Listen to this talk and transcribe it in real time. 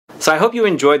So I hope you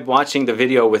enjoyed watching the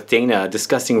video with Dana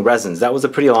discussing resins. That was a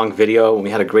pretty long video and we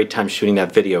had a great time shooting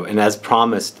that video. And as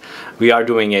promised, we are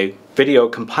doing a video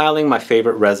compiling my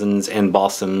favorite resins and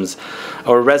balsams,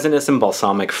 or resinous and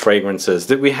balsamic fragrances.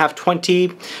 That we have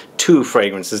 22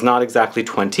 fragrances, not exactly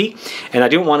 20, and I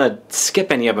didn't want to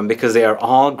skip any of them because they are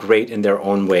all great in their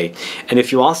own way. And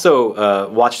if you also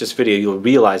watch this video, you'll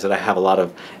realize that I have a lot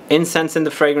of incense in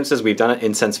the fragrances. We've done an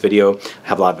incense video. I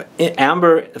have a lot of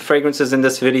amber fragrances in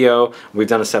this video. We've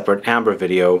done a separate amber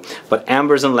video, but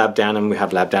ambers and labdanum, we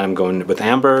have labdanum going with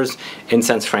ambers,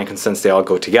 incense, frankincense, they all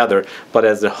go together. But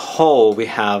as a whole, we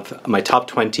have my top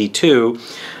 22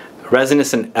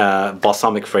 resinous and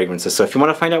balsamic fragrances. So if you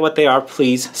want to find out what they are,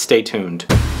 please stay tuned.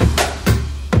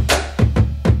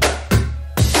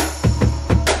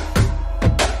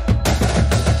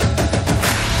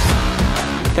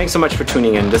 Thanks so much for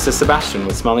tuning in. This is Sebastian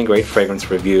with Smelling Great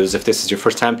Fragrance Reviews. If this is your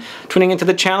first time tuning into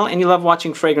the channel and you love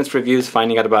watching fragrance reviews,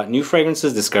 finding out about new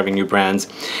fragrances, discovering new brands,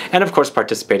 and of course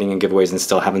participating in giveaways and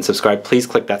still haven't subscribed, please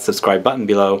click that subscribe button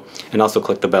below and also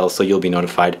click the bell so you'll be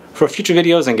notified for future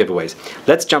videos and giveaways.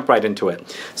 Let's jump right into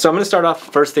it. So I'm going to start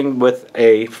off first thing with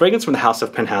a fragrance from the house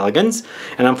of Penhaligon's,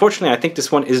 and unfortunately I think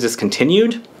this one is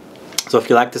discontinued. So if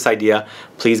you like this idea,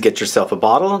 please get yourself a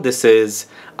bottle. This is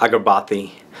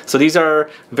Agarbati. So these are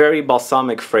very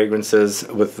balsamic fragrances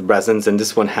with resins, and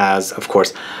this one has, of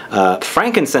course,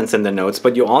 frankincense in the notes,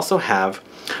 but you also have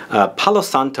Palo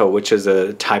Santo, which is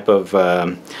a type of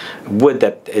wood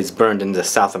that is burned in the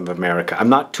south of America. I'm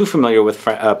not too familiar with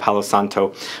Palo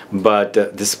Santo, but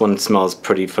this one smells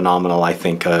pretty phenomenal, I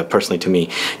think, personally to me.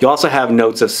 You also have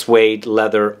notes of suede,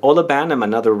 leather, Olibanum,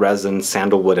 another resin,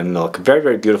 sandalwood, and milk. Very,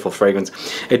 very beautiful fragrance.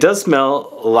 It does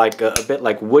smell like a bit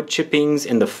like wood chippings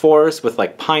in the forest with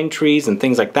like pine trees and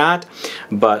things like that,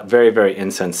 but very, very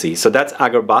incensey. So that's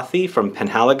Agarbati from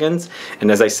Penhaligon's,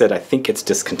 and as I said, I think it's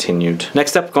discontinued.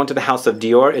 Next up, going to the house of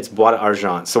Dior, it's Bois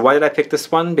d'Argent. So why did I pick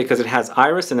this one? Because it has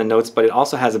iris in the notes, but it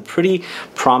also has a pretty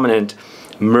prominent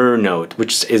myrrh note,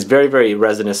 which is very, very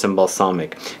resinous and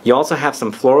balsamic. You also have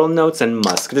some floral notes and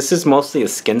musk. This is mostly a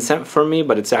skin scent for me,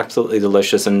 but it's absolutely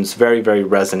delicious and it's very, very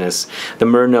resinous. The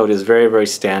myrrh note is very, very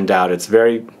standout.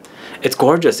 It's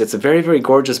gorgeous. It's a very, very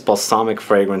gorgeous balsamic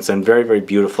fragrance and very, very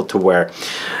beautiful to wear.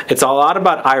 It's a lot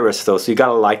about iris though, so you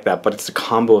gotta like that, but it's a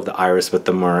combo of the iris with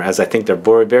the myrrh, as I think they're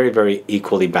very, very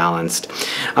equally balanced.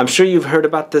 I'm sure you've heard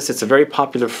about this. It's a very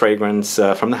popular fragrance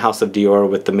from the house of Dior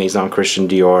with the Maison Christian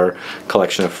Dior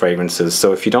collection of fragrances.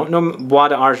 So if you don't know Bois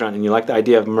d'Argent and you like the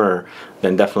idea of myrrh,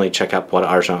 then definitely check out Bois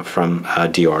d'Argent from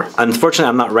Dior. Unfortunately,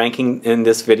 I'm not ranking in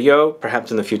this video.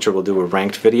 Perhaps in the future we'll do a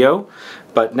ranked video.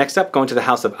 But next up, going to the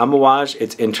house of AMOUAGE,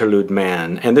 it's Interlude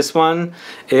Man. And this one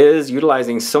is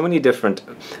utilizing so many different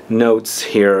notes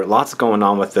here. Lots going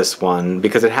on with this one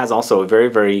because it has also a very,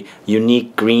 very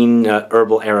unique green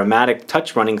herbal aromatic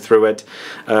touch running through it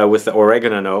with the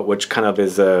oregano note, which kind of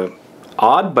is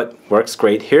odd, but works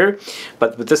great here.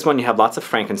 But with this one, you have lots of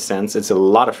frankincense. It's a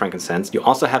lot of frankincense. You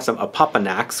also have some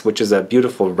Opoponax, which is a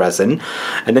beautiful resin.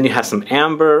 And then you have some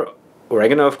amber,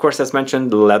 oregano, of course, as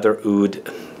mentioned, leather oud.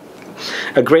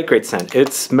 A great, great scent.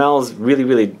 It smells really,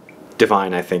 really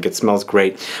divine, I think. It smells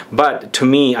great. But to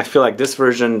me, I feel like this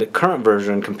version, the current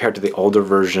version, compared to the older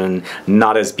version,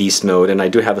 not as beast mode. And I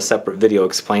do have a separate video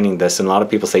explaining this. And a lot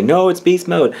of people say, no, it's beast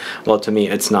mode. Well, to me,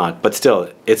 it's not. But still,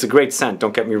 it's a great scent.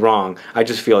 Don't get me wrong. I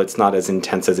just feel it's not as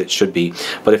intense as it should be.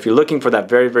 But if you're looking for that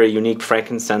very, very unique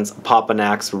frankincense,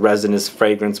 Opoponax, resinous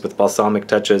fragrance with balsamic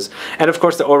touches, and of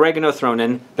course the oregano thrown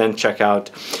in, then check out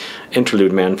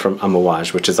Interlude Man from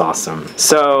AMOUAGE, which is awesome.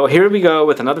 So here we go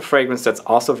with another fragrance that's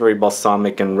also very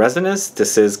balsamic and resinous.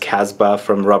 This is CASBAH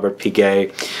from Robert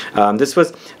Piguet. This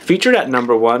was featured at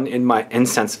 #1 in my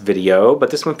incense video, but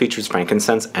this one features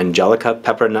frankincense, Angelica,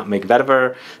 pepper, nutmeg,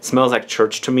 vetiver. Smells like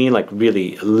church to me, like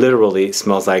really, literally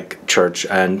smells like church.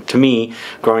 And to me,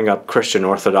 growing up Christian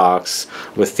Orthodox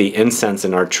with the incense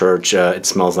in our church, it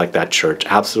smells like that church.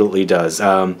 Absolutely does.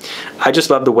 I just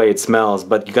love the way it smells,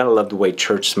 but you gotta love the way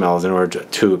church smells in order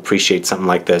to appreciate something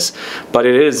like this. But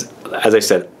it is, as I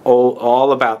said,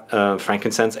 all about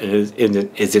frankincense, and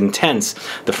it is intense.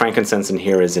 The frankincense in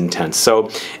here is intense. So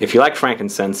if you like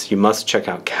frankincense, you must check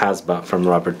out CASBAH from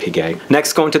Robert Piguet.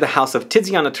 Next, going to the house of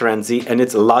TIZIANA TERENZI, and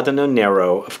it's LAUDANO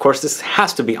NERO. Of course, this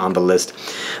has to be on the list.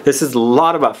 This is a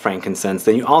lot about frankincense.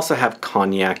 Then you also have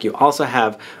cognac, you also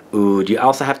have oud, you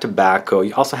also have tobacco,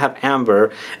 you also have amber,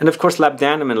 and of course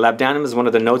labdanum. And labdanum is one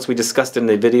of the notes we discussed in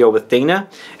the video with Dana.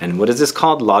 And what is this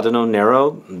called? LAUDANO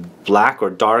NERO, black or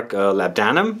dark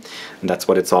labdanum. And that's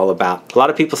what it's all about. A lot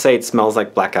of people say it smells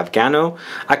like black Afghano.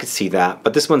 I could see that,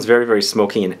 but this one's very, very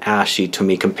smoky and ashy to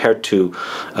me compared to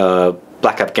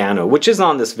Black Afghano, which is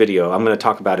on this video. I'm going to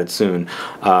talk about it soon.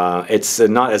 It's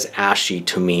not as ashy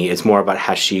to me. It's more about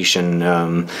hashish and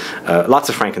lots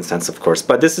of frankincense, of course.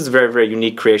 But this is a very, very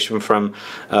unique creation from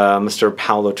Mr.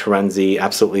 Paolo Terenzi.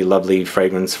 Absolutely lovely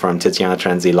fragrance from TIZIANA,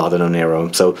 TERENZI, LAUDANO,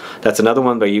 NERO. So that's another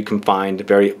one where you can find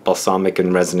very balsamic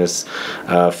and resinous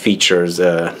features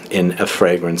in a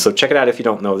fragrance. So check it out if you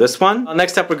don't know this one.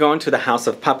 Next up, we're going to the house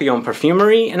of Papillon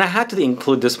Perfumery, and I had to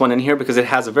include this one in here because it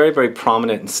has a very, very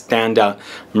prominent and standout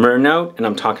myrrh note, and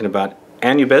I'm talking about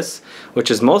Anubis,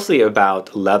 which is mostly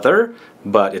about leather,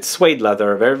 but it's suede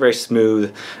leather, very, very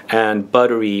smooth and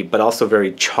buttery, but also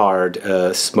very charred,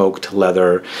 smoked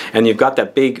leather. And you've got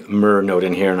that big myrrh note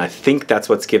in here, and I think that's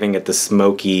what's giving it the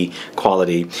smoky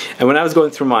quality. And when I was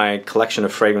going through my collection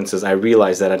of fragrances, I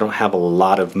realized that I don't have a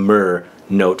lot of myrrh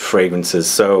note fragrances,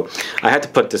 so I had to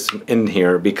put this in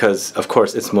here because of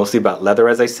course it's mostly about leather,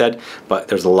 as I said, but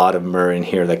there's a lot of myrrh in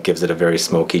here that gives it a very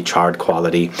smoky, charred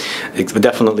quality. It's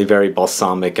definitely very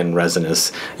balsamic and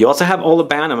resinous. You also have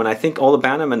Olibanum, and I think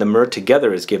Olibanum and the myrrh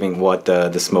together is giving what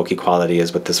the smoky quality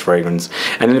is with this fragrance.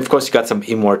 And then of course you got some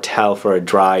Immortelle for a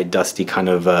dry, dusty kind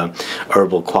of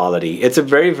herbal quality. It's a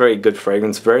very, very good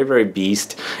fragrance, very, very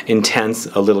beast, intense,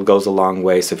 a little goes a long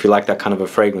way. So if you like that kind of a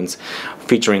fragrance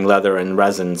featuring leather and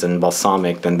resins and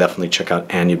balsamic, then definitely check out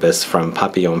Anubis from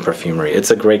Papillon Perfumery. It's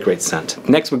a great, great scent.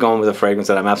 Next, we're going with a fragrance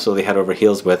that I'm absolutely head over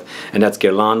heels with, and that's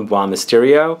Guerlain Bois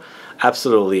Mysterio.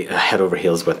 Absolutely head over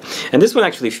heels with. And this one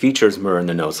actually features myrrh in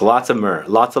the notes. Lots of myrrh,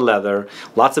 lots of leather,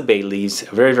 lots of bay leaves,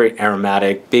 very, very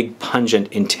aromatic, big,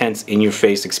 pungent, intense,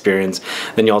 in-your-face experience.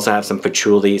 Then you also have some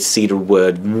patchouli, cedar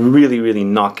wood, really, really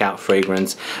knockout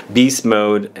fragrance. Beast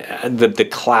mode, the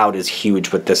cloud is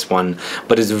huge with this one,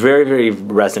 but it's very, very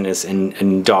resinous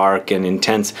and dark and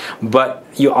intense. But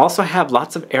you also have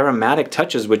lots of aromatic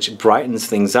touches, which brightens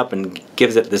things up and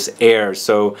gives it this air.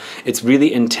 So it's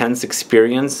really intense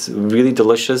experience, really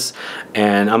delicious,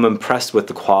 and I'm impressed with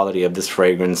the quality of this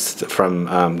fragrance from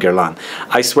Guerlain.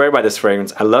 I swear by this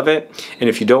fragrance. I love it, and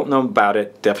if you don't know about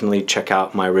it, definitely check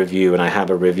out my review, and I have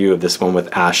a review of this one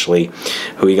with Ashley,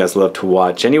 who you guys love to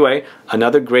watch. Anyway,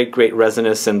 another great, great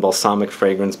resinous and balsamic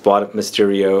fragrance, Bois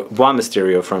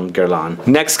Mysterio from Guerlain.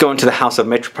 Next, going to the house of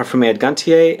Maître Parfumé et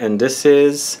Gantier, and this is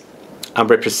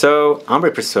Ambre Perceau.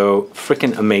 Ambre Perceau,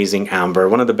 freaking amazing amber.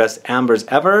 One of the best ambers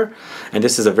ever. And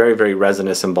this is a very, very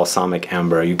resinous and balsamic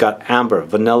amber. You got amber,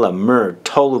 vanilla, myrrh,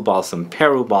 Tolu balsam,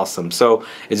 Peru balsam. So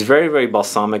it's very, very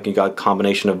balsamic. You got a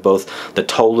combination of both the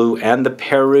Tolu and the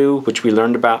Peru, which we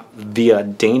learned about via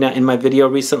Dana in my video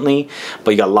recently.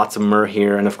 But you got lots of myrrh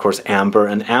here, and of course amber.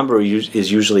 And amber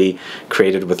is usually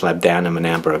created with labdanum and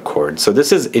amber accord. So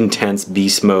this is intense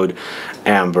beast mode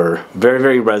amber. Very,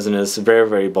 very resinous, very,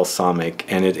 very balsamic,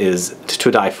 and it is to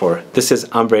die for. This is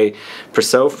Ambre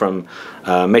Perceau from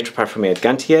Maître Parfumé et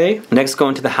Gantier. Next,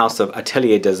 going to the house of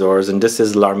Atelier des Ors, and this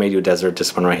is L'Armée du Desert,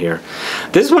 this one right here.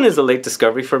 This one is a late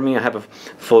discovery for me. I have a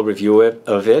full review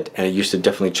of it, and you should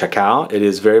definitely check out. It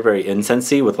is very, very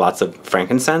incensey with lots of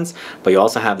frankincense, but you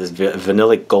also have this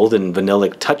vanillic, golden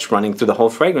vanillic touch running through the whole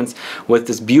fragrance with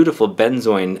this beautiful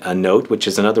benzoin note, which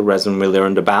is another resin we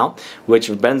learned about, which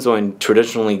benzoin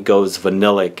traditionally goes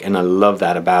vanillic, and I love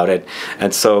that about it.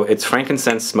 And so it's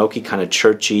frankincense, smoky, kind of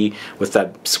churchy, with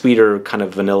that sweeter kind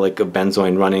of vanillic of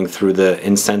benzoin running through the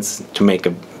incense to make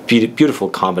a beautiful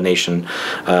combination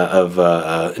of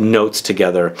notes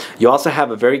together. You also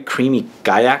have a very creamy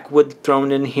Gaillac wood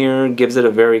thrown in here, gives it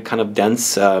a very kind of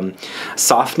dense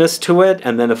softness to it,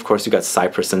 and then of course you got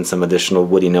cypress and some additional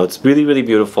woody notes. Really, really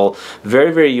beautiful,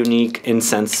 very, very unique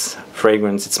incense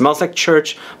fragrance. It smells like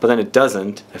church, but then it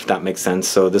doesn't, if that makes sense.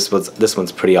 So this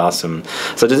one's pretty awesome.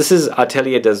 So this is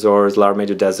Atelier des Ors, L'Armée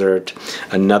du Desert,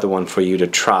 another one for you to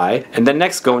try. And then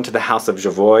next, go into the house of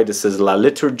Javoy. This is La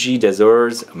Liturgie des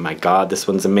Ors. Oh my God, this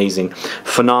one's amazing.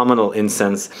 Phenomenal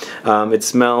incense. It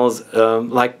smells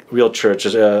like real church.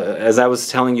 As I was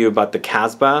telling you about the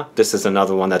CASBAH, this is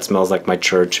another one that smells like my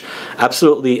church.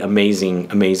 Absolutely amazing,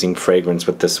 amazing fragrance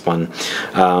with this one.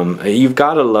 You've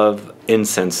got to love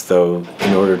incense though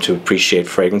in order to appreciate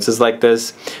fragrances like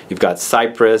this. You've got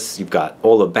cypress, you've got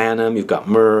olibanum, you've got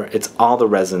myrrh. It's all the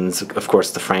resins, of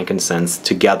course the frankincense,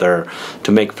 together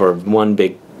to make for one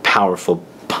big powerful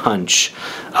punch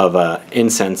of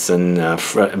incense and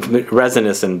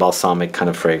resinous and balsamic kind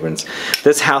of fragrance.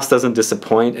 This house doesn't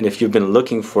disappoint, and if you've been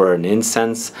looking for an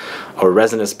incense or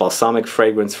resinous balsamic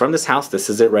fragrance from this house, this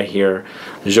is it right here.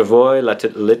 Javoy La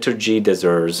Liturgie des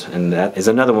Ors, and that is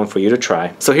another one for you to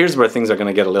try. So here's where things are going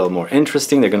to get a little more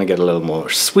interesting. They're going to get a little more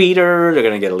sweeter, they're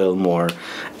going to get a little more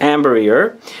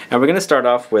amberier, and we're going to start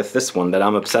off with this one that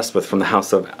I'm obsessed with from the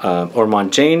house of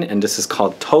Ormonde Jayne, and this is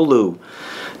called Tolu.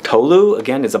 Tolu,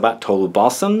 again, line is about Tolu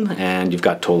Balsam, and you've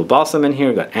got Tolu Balsam in here,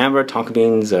 you've got amber, tonka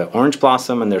beans, orange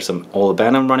blossom, and there's some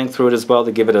Olibanum running through it as well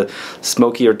to give it a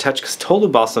smokier touch, because Tolu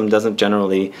Balsam doesn't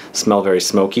generally smell very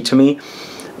smoky to me.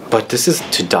 But this is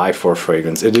to die for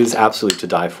fragrance. It is absolutely to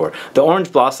die for. The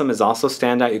orange blossom is also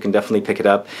standout. You can definitely pick it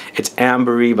up. It's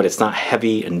ambery, but it's not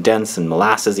heavy and dense and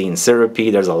molassesy and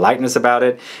syrupy. There's a lightness about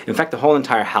it. In fact, the whole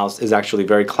entire house is actually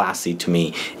very classy to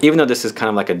me. Even though this is kind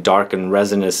of like a dark and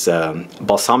resinous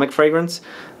balsamic fragrance,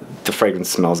 the fragrance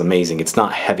smells amazing. It's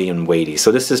not heavy and weighty.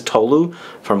 So this is Tolu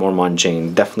from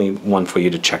Ormonde. Definitely one for you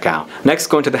to check out. Next,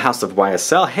 going to the house of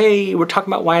YSL. Hey, we're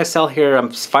talking about YSL here. I'm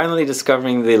finally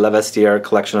discovering the Le Vestiaire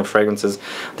collection of fragrances.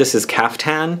 This is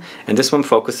CAFTAN, and this one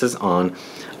focuses on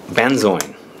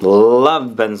benzoin.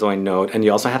 Love benzoin note, and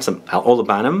you also have some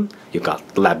Olibanum. You've got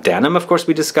Labdanum, of course,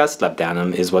 we discussed.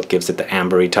 Labdanum is what gives it the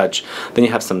ambery touch. Then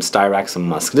you have some Styrax and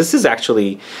Musk. This is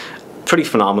actually pretty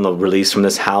phenomenal release from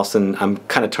this house, and I'm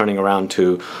kind of turning around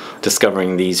to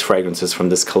discovering these fragrances from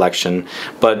this collection.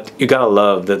 But you gotta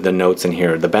love the notes in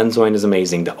here. The benzoin is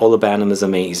amazing, the Olibanum is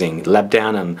amazing,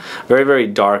 Labdanum, very, very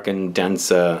dark and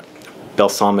dense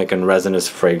balsamic and resinous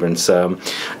fragrance.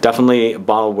 Definitely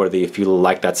bottle worthy if you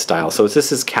like that style. So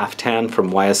this is CAFTAN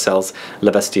from YSL's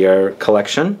Le Vestiaire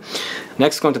collection.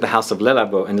 Next, going to the house of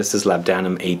LELABO, and this is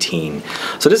Labdanum 18.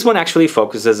 So this one actually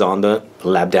focuses on the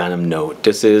Labdanum note.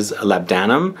 This is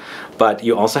Labdanum, but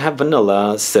you also have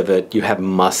vanilla, civet, you have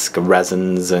musk,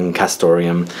 resins, and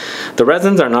castoreum. The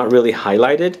resins are not really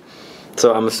highlighted,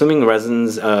 so I'm assuming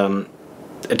resins,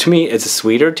 to me, it's a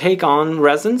sweeter take on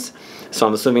resins. So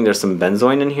I'm assuming there's some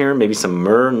benzoin in here, maybe some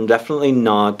myrrh, and definitely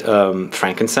not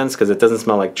frankincense, because it doesn't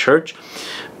smell like church.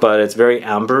 But it's very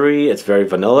ambery, it's very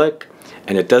vanillic,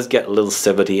 and it does get a little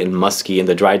civety and musky in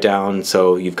the dry down,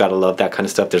 so you've got to love that kind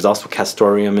of stuff. There's also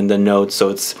castoreum in the notes, so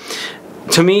it's,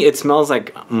 to me, it smells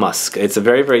like musk. It's a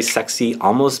very, very sexy,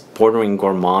 almost bordering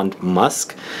gourmand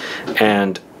musk.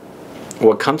 And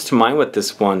what comes to mind with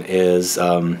this one is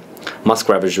Musk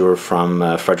Ravageur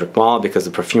from Frederick Malle, because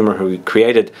the perfumer who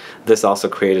created this also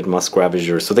created Musk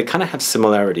Ravageur, so they kind of have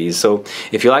similarities. So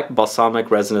if you like balsamic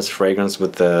resinous fragrance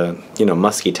with the, you know,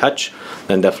 musky touch,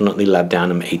 then definitely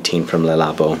Labdanum 18 from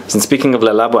LELABO. And speaking of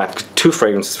LELABO, I have two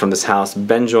fragrances from this house.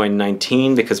 Benzoin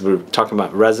 19, because we're talking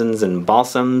about resins and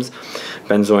balsams.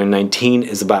 Benzoin 19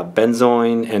 is about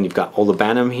benzoin, and you've got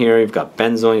Olibanum here, you've got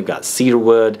benzoin, you've got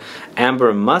cedarwood, amber,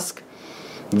 and musk.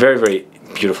 Very, very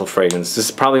beautiful fragrance. This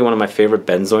is probably one of my favorite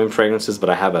benzoin fragrances, but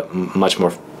I have a much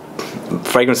more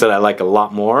fragrance that I like a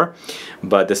lot more,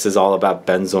 but this is all about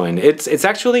benzoin. It's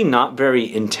actually not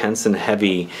very intense and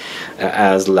heavy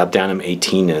as Labdanum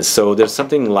 18 is, so there's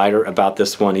something lighter about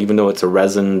this one, even though it's a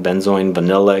resin, benzoin,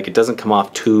 vanillic. It doesn't come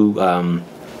off too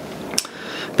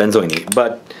benzoin-y,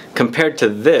 but compared to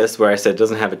this, where I said it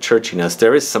doesn't have a churchiness,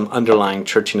 there is some underlying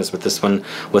churchiness with this one,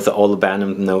 with the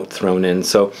Olibanum note thrown in.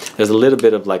 So there's a little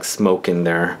bit of like smoke in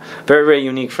there. Very, very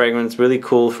unique fragrance, really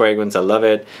cool fragrance. I love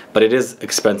it, but it is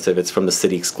expensive. It's from the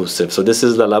city exclusive. So this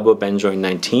is LELABO Benzoin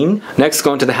 19. Next,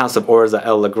 going to the house of Orza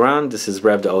El Legrand. This is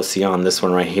Rêve d'Océan, this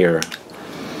one right here.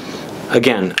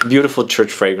 Again, beautiful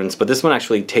church fragrance, but this one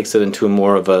actually takes it into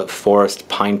more of a forest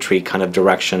pine tree kind of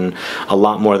direction, a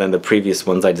lot more than the previous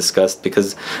ones I discussed,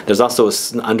 because there's also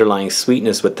an underlying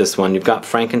sweetness with this one. You've got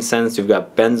frankincense, you've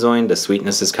got benzoin, the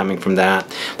sweetness is coming from that.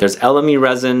 There's elemi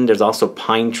resin, there's also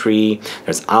pine tree,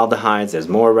 there's aldehydes, there's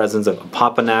more resins of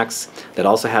Opoponax that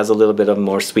also has a little bit of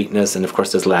more sweetness, and of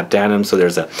course there's Labdanum, so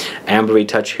there's a ambery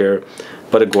touch here.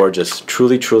 But a gorgeous,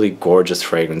 truly, truly gorgeous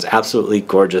fragrance. Absolutely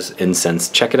gorgeous incense.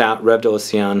 Check it out, Rêve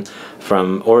d'Océan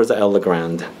from Orza El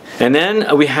Legrand. And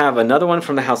then we have another one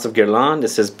from the House of Guerlain.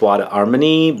 This is Bois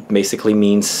d'Arménie, basically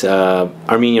means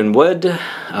Armenian wood.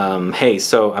 Hey,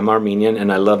 so I'm Armenian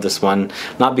and I love this one,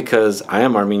 not because I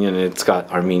am Armenian and it's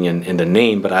got Armenian in the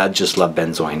name, but I just love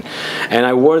benzoin. And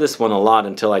I wore this one a lot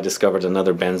until I discovered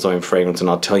another benzoin fragrance, and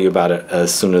I'll tell you about it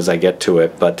as soon as I get to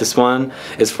it. But this one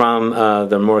is from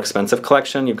the more expensive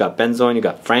collection. You've got benzoin, you've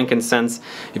got frankincense,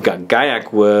 you've got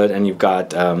Gaiac wood, and you've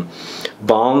got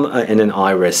balm and an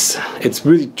iris. It's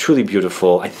really truly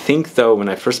beautiful. I think though when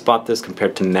I first bought this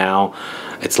compared to now,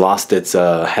 it's lost its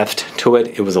heft to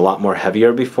it. It was a lot more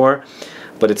heavier before,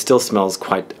 but it still smells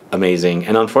quite amazing.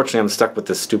 And unfortunately I'm stuck with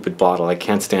this stupid bottle. I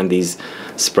can't stand these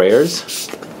sprayers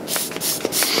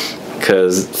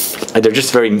because they're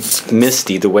just very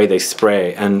misty the way they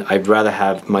spray, and I'd rather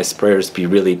have my sprayers be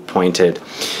really pointed.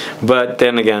 But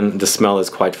then again, the smell is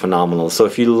quite phenomenal. So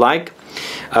if you like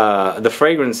The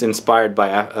fragrance inspired by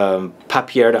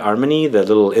Papier d'Arménie, the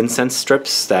little incense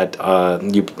strips that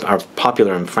are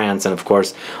popular in France and of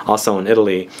course also in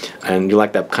Italy. And you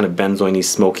like that kind of benzoin-y,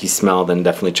 smoky smell, then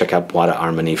definitely check out Bois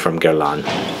d'Arménie from Guerlain.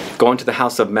 Going to the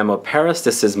house of Memo Paris,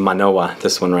 this is Manoa,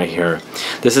 this one right here.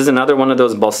 This is another one of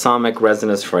those balsamic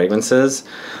resinous fragrances.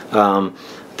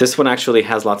 This one actually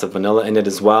has lots of vanilla in it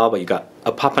as well, but you got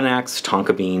Opoponax,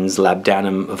 Tonka beans,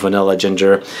 Labdanum, vanilla,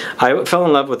 ginger. I fell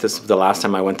in love with this the last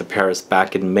time I went to Paris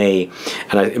back in May,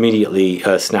 and I immediately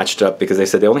snatched it up because they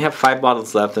said they only have 5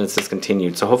 bottles left and it's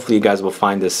discontinued. So hopefully you guys will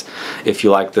find this if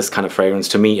you like this kind of fragrance.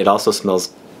 To me, it also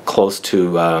smells close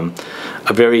to a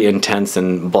very intense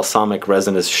and balsamic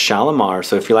resinous Shalimar.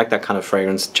 So if you like that kind of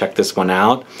fragrance, check this one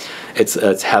out.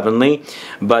 It's heavenly.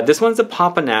 But this one's a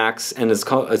Opoponax, and it's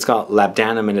got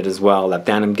Labdanum in it as well.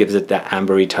 Labdanum gives it that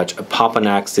ambery touch.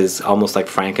 Opoponax is almost like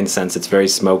frankincense. It's very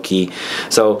smoky.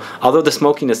 So although the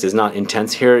smokiness is not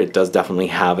intense here, it does definitely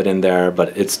have it in there,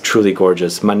 but it's truly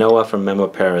gorgeous. Manoa from Memo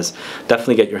Paris.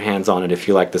 Definitely get your hands on it if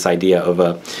you like this idea of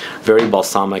a very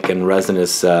balsamic and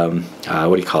resinous,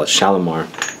 what do you call it, Shalimar.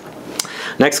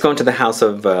 Next, going to the house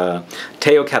of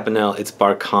Théo Cabanel, it's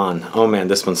Barcan. Oh man,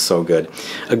 this one's so good.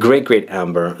 A great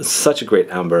amber, such a great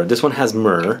amber. This one has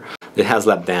myrrh, it has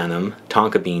labdanum,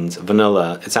 tonka beans,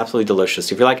 vanilla. It's absolutely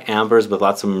delicious. If you like ambers with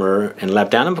lots of myrrh, and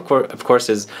labdanum of course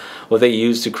is what they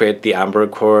use to create the amber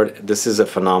accord. This is a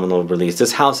phenomenal release.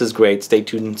 This house is great. Stay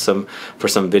tuned for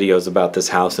some videos about this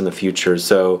house in the future.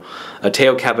 So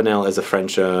Théo Cabanel is a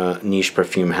French niche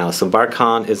perfume house. So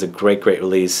Barcan is a great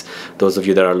release. Those of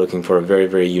you that are looking for a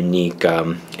very unique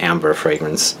amber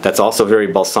fragrance. That's also very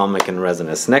balsamic and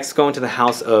resinous. Next, going to the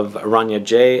house of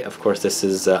AMOUAGE. Of course, this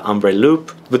is Ombre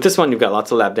Loup. With this one, you've got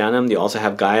lots of labdanum. You also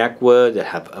have Gaiac wood. You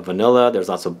have vanilla. There's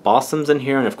lots of balsams in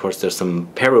here, and of course, there's some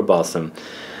Peru balsam.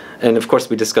 And of course,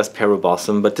 we discussed Peru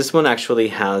balsam, but this one actually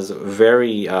has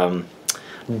very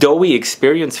doughy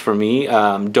experience for me.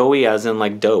 Doughy as in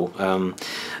like dough.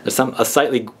 There's a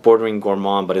slightly bordering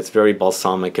gourmand, but it's very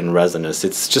balsamic and resinous.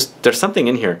 It's just, there's something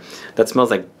in here that smells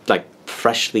like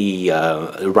freshly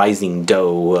rising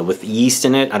dough with yeast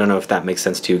in it. I don't know if that makes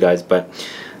sense to you guys, but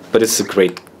it's a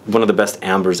great, one of the best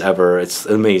ambers ever. It's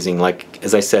amazing. Like,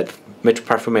 as I said, Maître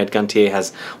Parfumé at Gantier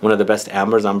has one of the best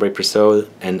ambers, Ambre Presso,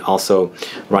 and also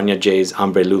AMOUAGE's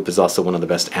Ombre Loup is also one of the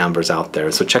best ambers out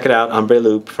there. So check it out, Ombre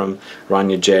Loup from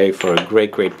AMOUAGE, for a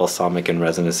great balsamic and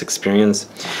resinous experience.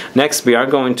 Next, we are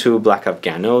going to Black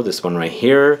Afghano, this one right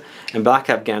here. And Black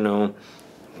Afghano,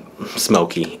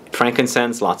 smoky.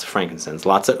 Frankincense, lots of frankincense.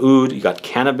 Lots of oud, you got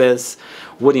cannabis,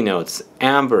 woody notes,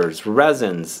 ambers,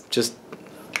 resins, just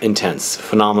intense,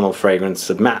 phenomenal fragrance.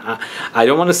 I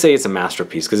don't want to say it's a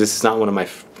masterpiece because this is not one of my.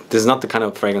 This is not the kind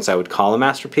of fragrance I would call a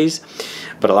masterpiece,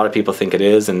 but a lot of people think it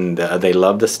is, and they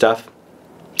love this stuff.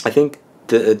 I think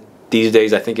these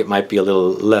days, I think it might be a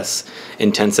little less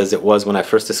intense as it was when I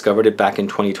first discovered it back in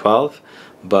 2012.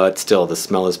 But still, the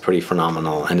smell is pretty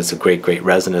phenomenal, and it's a great that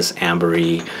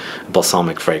ambery,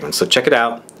 balsamic fragrance. So check it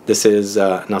out. This is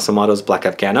Nasomato's Black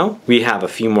Afghano. We have a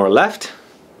few more left.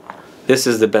 This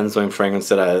is the benzoin fragrance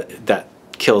that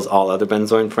kills all other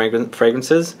benzoin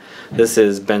fragrances. This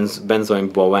is Benzoin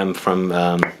Bohème from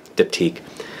Diptyque.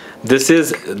 This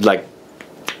is like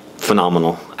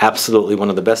phenomenal. Absolutely one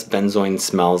of the best benzoin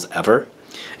smells ever.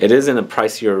 It is in a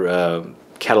pricier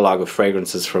catalog of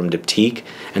fragrances from Diptyque,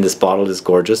 and this bottle is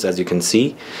gorgeous, as you can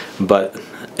see, but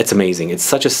it's amazing. It's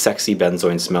such a sexy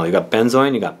benzoin smell. You got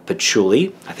benzoin, you got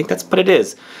patchouli. I think that's what it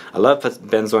is. I love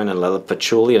benzoin and I love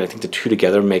patchouli, and I think the two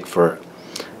together make for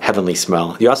heavenly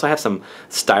smell. You also have some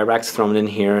Styrax thrown in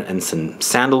here and some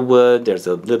sandalwood. There's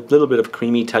a little bit of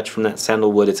creamy touch from that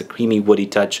sandalwood. It's a creamy woody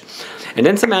touch. And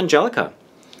then some Angelica.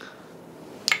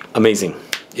 Amazing.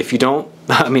 If you don't,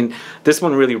 I mean, this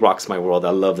one really rocks my world. I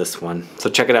love this one. So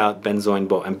check it out, Benzoin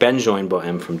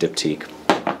Bohème from Diptyque.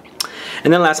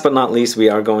 And then last but not least, we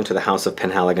are going to the house of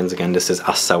Penhaligon's again. This is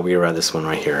Asawira, this one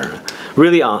right here.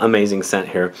 Really amazing scent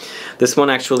here. This one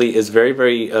actually is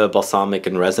very balsamic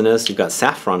and resinous. You've got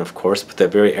saffron, of course, with a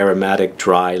very aromatic,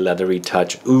 dry, leathery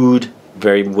touch. Oud,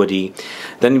 very woody.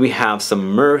 Then we have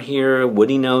some myrrh here,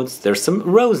 woody notes. There's some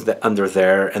rose under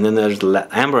there, and then there's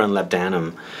amber and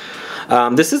labdanum.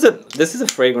 This is a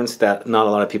fragrance that not a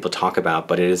lot of people talk about,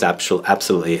 but it is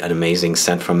absolutely an amazing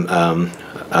scent from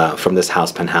this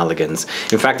house, Penhaligon's.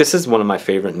 In fact, this is one of my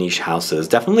favorite niche houses.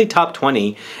 Definitely top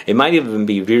 20. It might even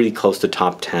be really close to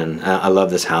top 10. I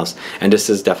love this house, and this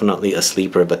is definitely a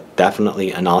sleeper, but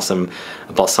definitely an awesome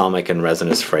balsamic and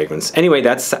resinous fragrance. Anyway,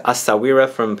 that's Asawira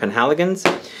from Penhaligon's.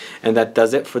 And that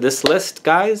does it for this list,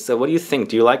 guys. What do you think?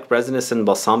 Do you like resinous and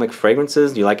balsamic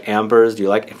fragrances? Do you like ambers? Do you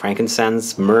like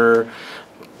frankincense, myrrh,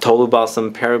 Tolu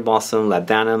Balsam, Balsam,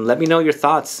 Labdanum. Let me know your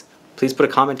thoughts. Please put a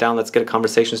comment down. Let's get a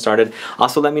conversation started.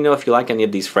 Also, let me know if you like any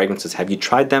of these fragrances. Have you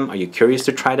tried them? Are you curious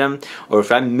to try them? Or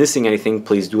if I'm missing anything,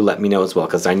 please do let me know as well,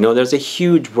 because I know there's a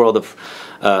huge world of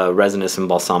resinous and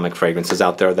balsamic fragrances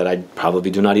out there that I probably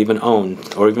do not even own,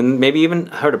 or even maybe even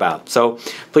heard about. So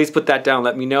please put that down.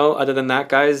 Let me know. Other than that,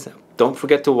 guys, don't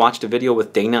forget to watch the video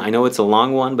with Dana. I know it's a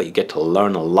long one, but you get to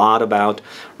learn a lot about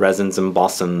resins and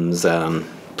balsams.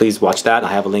 Please watch that.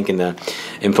 I have a link in the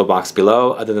info box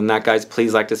below. Other than that, guys,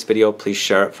 please like this video. Please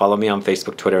share it. Follow me on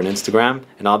Facebook, Twitter, and Instagram.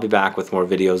 And I'll be back with more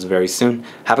videos very soon.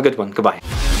 Have a good one. Goodbye.